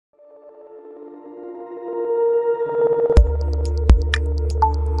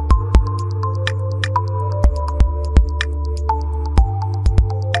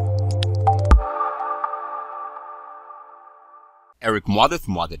Eric Muathe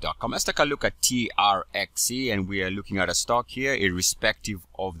from Muathe.com. Let's take a look at TRXC, and we are looking at a stock here irrespective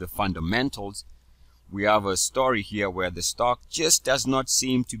of the fundamentals. We have a story here where the stock just does not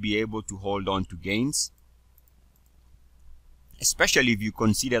seem to be able to hold on to gains, especially if you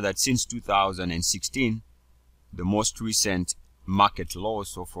consider that since 2016, the most recent market low,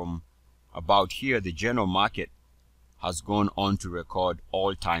 so from about here, the general market has gone on to record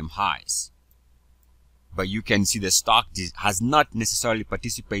all-time highs. But you can see the stock has not necessarily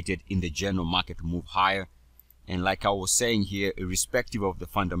participated in the general market to move higher. And like I was saying here, irrespective of the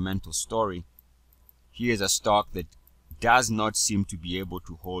fundamental story, here's a stock that does not seem to be able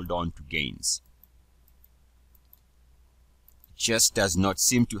to hold on to gains. It just does not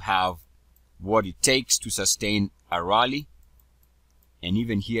seem to have what it takes to sustain a rally. And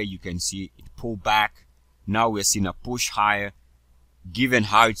even here you can see it pull back. Now we're seeing a push higher. Given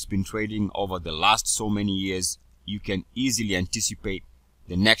how it's been trading over the last so many years, you can easily anticipate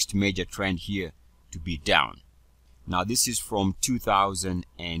the next major trend here to be down. Now this is from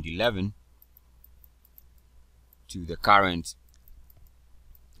 2011 to the current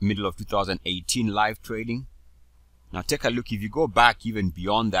middle of 2018 live trading. Now take a look. If you go back even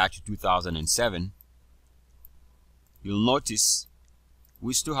beyond that to 2007, you'll notice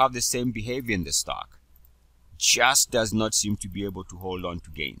we still have the same behavior in the stock. Just does not seem to be able to hold on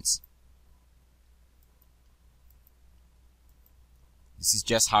to gains. This is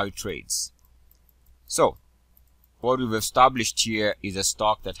just how it trades. So what we've established here is a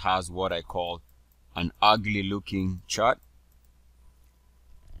stock that has what I call an ugly looking chart.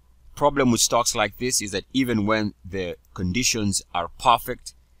 Problem with stocks like this is that even when the conditions are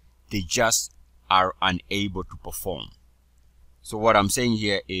perfect, they just are unable to perform. So what I'm saying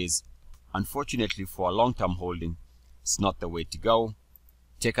here is, unfortunately for a long-term holding, it's not the way to go.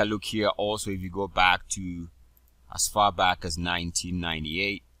 Take a look here also. If you go back to as far back as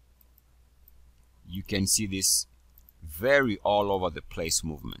 1998, you can see this very all over the place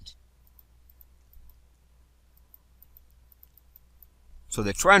movement. So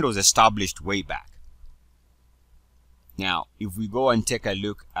the trend was established way back. Now if we go and take a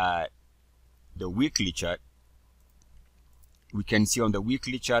look at the weekly chart, we can see on the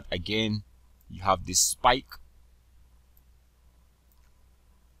weekly chart again you have this spike,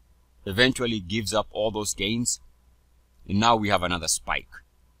 eventually gives up all those gains, and now we have another spike.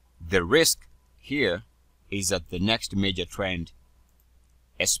 The risk here is that the next major trend,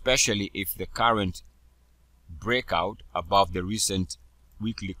 especially if the current breakout above the recent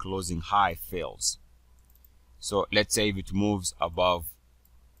weekly closing high fails. So let's say if it moves above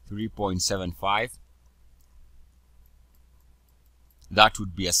 3.75, that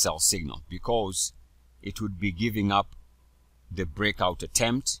would be a sell signal, because it would be giving up the breakout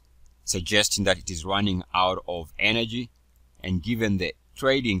attempt, suggesting that it is running out of energy. And given the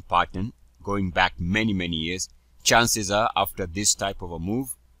trading pattern going back many years, chances are after this type of a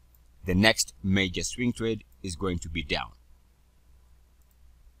move, the next major swing trade is going to be down.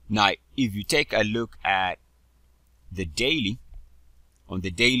 Now if you take a look at the daily, on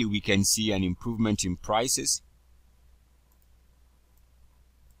the daily we can see an improvement in prices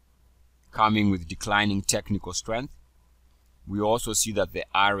coming with declining technical strength. We also see that the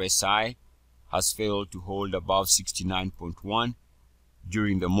RSI has failed to hold above 69.1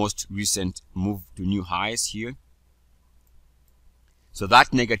 during the most recent move to new highs here. So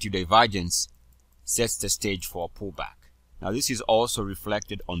that negative divergence sets the stage for a pullback. Now this is also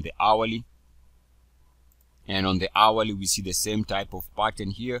reflected on the hourly, and on the hourly we see the same type of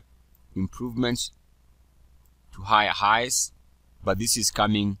pattern here, improvements to higher highs, but this is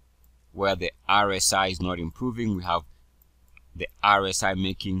coming where the RSI is not improving. We have the RSI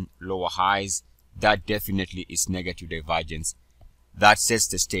making lower highs. That definitely is negative divergence. That sets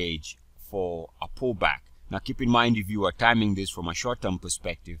the stage for a pullback. Now keep in mind, if you are timing this from a short-term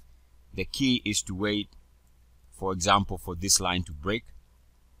perspective, the key is to wait, for example, for this line to break.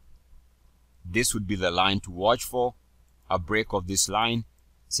 This would be the line to watch for. A break of this line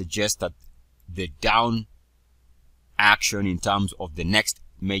suggests that the down action in terms of the next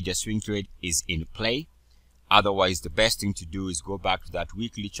major swing trade is in play. Otherwise, the best thing to do is go back to that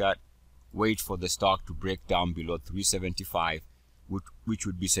weekly chart, wait for the stock to break down below 375, which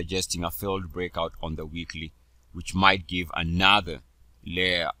would be suggesting a failed breakout on the weekly, which might give another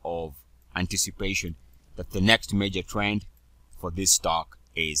layer of anticipation that the next major trend for this stock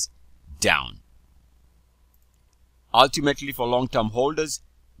is down. Ultimately, for long-term holders,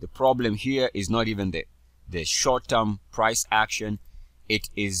 the problem here is not even the short-term price action. It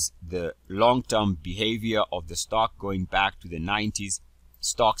is the long-term behavior of the stock going back to the 90s.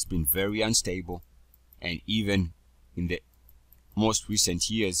 Stock's been very unstable, and even in the most recent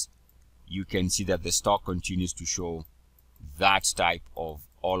years, you can see that the stock continues to show that type of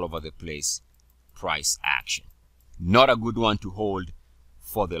all over the place price action. Not a good one to hold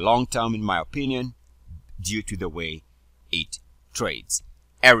for the long term, in my opinion, due to the way it trades.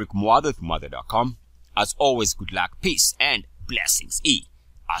 Eric Muathe, Muathe.com. As always, good luck, peace, and blessings.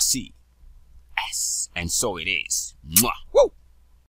 ERCS. And so it is. Mwah.